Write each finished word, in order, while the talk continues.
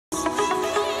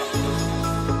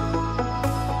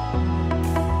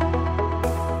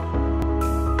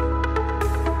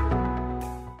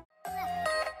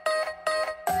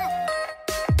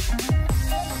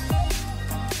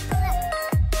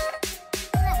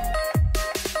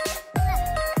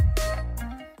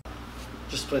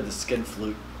play the skin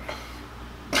flute.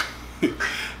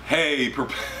 Hey,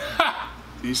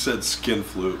 you said skin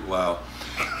flute. Wow.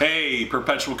 Hey,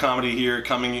 Perpetual Comedy here,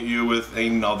 coming at you with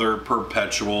another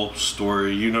Perpetual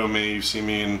story. You know me, you've seen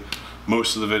me in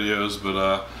most of the videos, but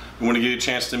I want to give you a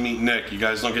chance to meet Nick. You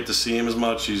guys don't get to see him as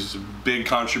much. He's a big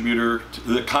contributor.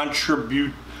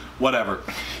 Whatever.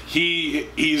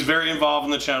 He's very involved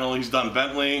in the channel. He's done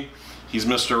Bentley. He's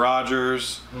Mr.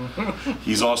 Rogers.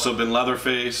 He's also been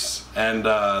Leatherface. And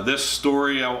this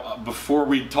story, before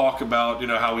we talk about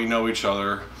how we know each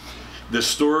other, the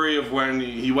story of when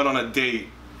he went on a date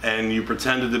and you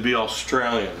pretended to be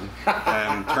Australian,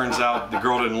 and turns out the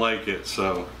girl didn't like it.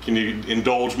 So can you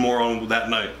indulge more on that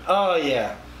night? Oh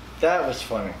yeah, that was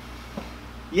funny.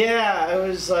 Yeah, it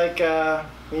was like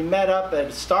we met up at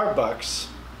Starbucks.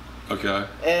 Okay.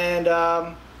 And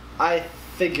I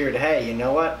figured, hey, you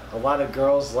know what? A lot of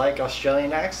girls like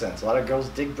Australian accents. A lot of girls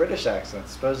dig British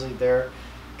accents. Supposedly they're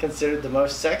considered the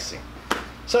most sexy.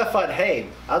 So I thought, hey,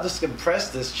 I'll just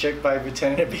impress this chick by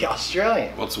pretending to be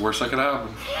Australian. What's the worst that could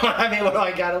happen? I mean, what do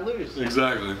I gotta lose?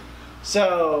 Exactly.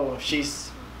 So she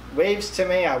waves to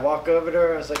me. I walk over to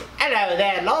her. I was like, hello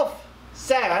there, love.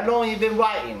 So, how long have you been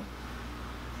waiting?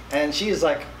 And she's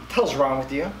like, what the hell's wrong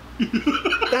with you?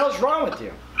 What the hell's wrong with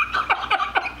you?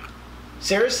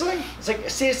 Seriously? It's like,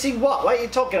 seriously what? What are you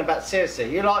talking about,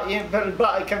 seriously? You're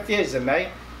bloody confusing me.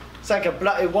 It's like a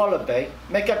bloody wallaby.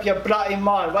 Make up your bloody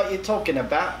mind what you're talking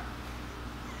about.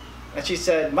 And she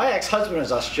said, my ex-husband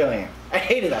is Australian. I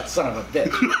hated that son of a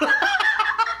bitch. You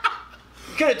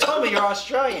could have told me you're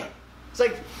Australian. It's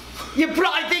like, you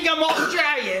bloody think I'm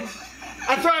Australian?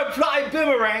 I throw a bloody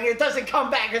boomerang, it doesn't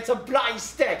come back, it's a bloody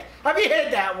stick. Have you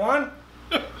heard that one?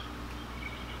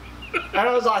 And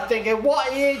I was like thinking,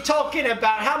 what are you talking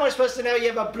about? How am I supposed to know you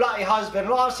have a bloody husband?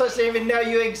 Well, I'm supposed to even know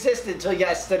you existed till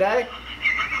yesterday.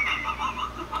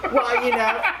 Well,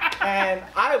 and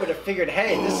I would have figured,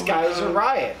 hey, this guy's a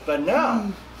riot. But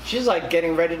no, she's like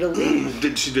getting ready to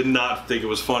leave. She did not think it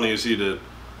was funny as he did.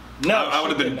 No, I would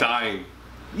have been dying.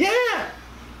 Yeah.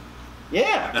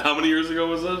 Yeah. How many years ago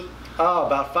was this? Oh,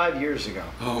 about 5 years ago.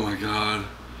 Oh my God.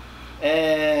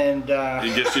 And I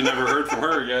guess you never heard from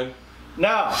her again. No.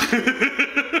 No,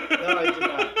 I did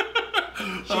not.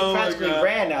 She practically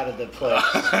ran out of the place.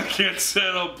 I can't say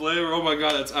I don't blame her. Oh my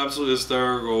God, that's absolutely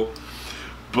hysterical.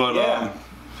 But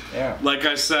yeah. Like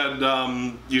I said,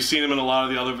 you've seen him in a lot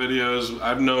of the other videos.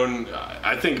 I've known,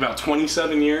 I think about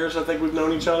 27 years. I think we've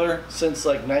known each other since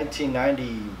like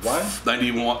 1991.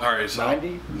 91. All right, so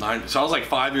 90. So I was like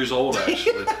 5 years old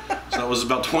actually. So it was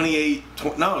about 20.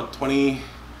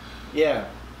 Yeah.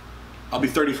 I'll be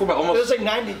 34, but almost. It was like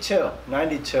 92.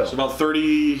 92. So about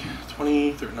 20,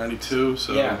 92.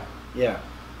 So yeah.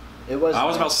 It was. I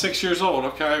was about 6 years old.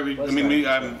 Okay,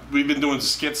 we've been doing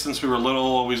skits since we were little.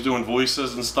 Always doing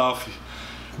voices and stuff.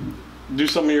 Do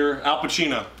some of your Al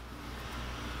Pacino.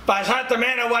 But hot the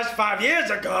man I was 5 years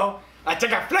ago, I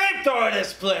took a flamethrower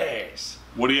this place.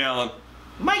 Woody Allen.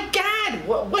 My God,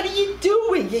 what are you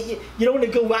doing? You don't want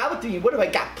to go out with me? What have I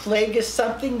got, plague or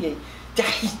something?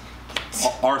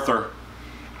 Arthur.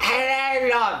 Hello,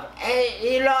 love.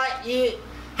 Hey,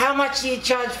 how much do you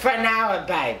charge for an hour,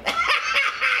 babe?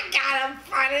 God, I'm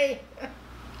funny.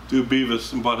 Do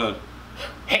Beavis and Butthead.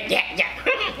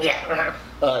 Yeah.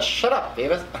 Shut up,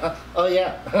 Beavis. Oh,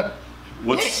 yeah.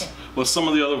 What's some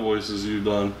of the other voices you've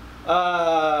done?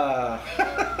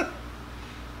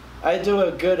 I do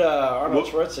a good Arnold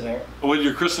Schwarzenegger. Well,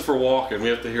 you're Christopher Walken. We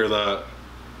have to hear that.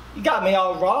 You got me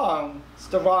all wrong. It's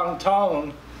the wrong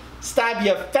tone. Stab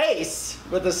your face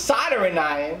with a soldering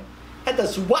iron. Had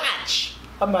this watch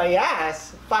on my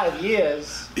ass 5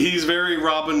 years. He's very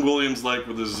Robin Williams-like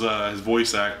with his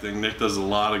voice acting. Nick does a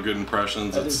lot of good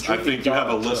impressions. I think you have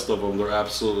a list of them.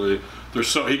 They're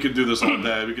so, he could do this all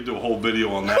day. We could do a whole video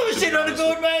on that. Who's it on the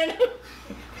good man?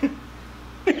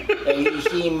 Have you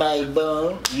seen my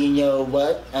bone? You know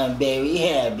what? I'm very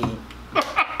happy.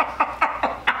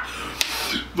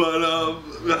 But,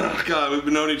 God, we've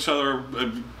been knowing each other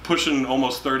pushing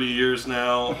almost 30 years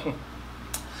now.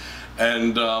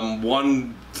 And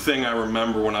one thing I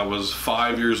remember when I was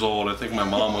 5 years old, I think my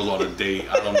mom was on a date.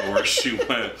 I don't know where she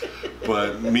went.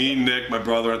 But me, Nick, my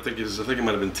brother, I think it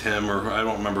might have been Tim, or I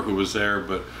don't remember who was there.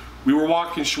 But we were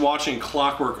watching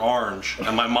Clockwork Orange,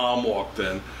 and my mom walked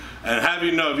in. And have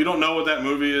you know, if you don't know what that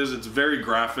movie is, it's very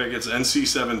graphic. It's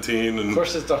NC-17. And of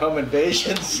course, it's the home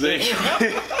invasion scene.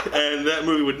 And that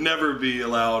movie would never be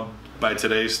allowed by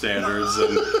today's standards.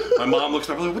 And my mom looks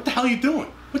at me like, what the hell are you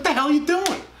doing? What the hell are you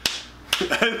doing?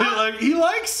 And they're like, he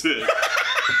likes it.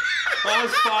 I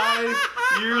was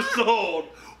 5 years old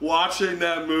watching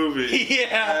that movie.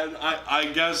 Yeah. And I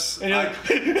guess... And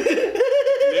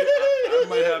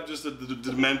might have just a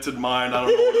demented mind. I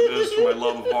don't know what it is for my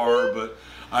love of horror, but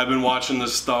I've been watching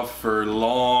this stuff for a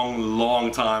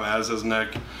long time, as has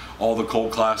Nick. All the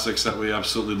cult classics that we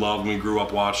absolutely love and we grew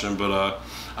up watching. But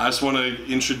I just want to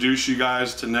introduce you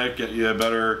guys to Nick, get you a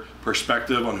better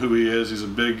perspective on who he is. He's a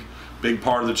big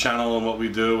part of the channel and what we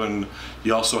do, and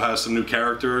he also has some new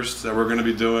characters that we're going to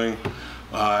be doing.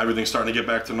 Everything's starting to get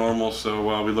back to normal,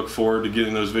 so we look forward to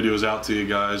getting those videos out to you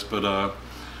guys. But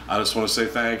I just want to say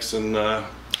thanks and want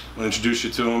to introduce you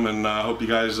to him, and I hope you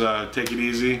guys take it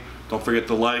easy. Don't forget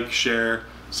to like, share,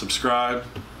 subscribe.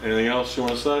 Anything else you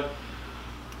want to say?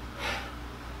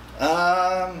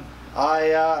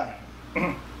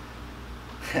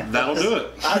 That'll do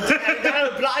it.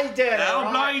 That'll bloody do it. That'll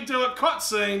bloody do it.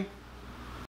 Cutscene.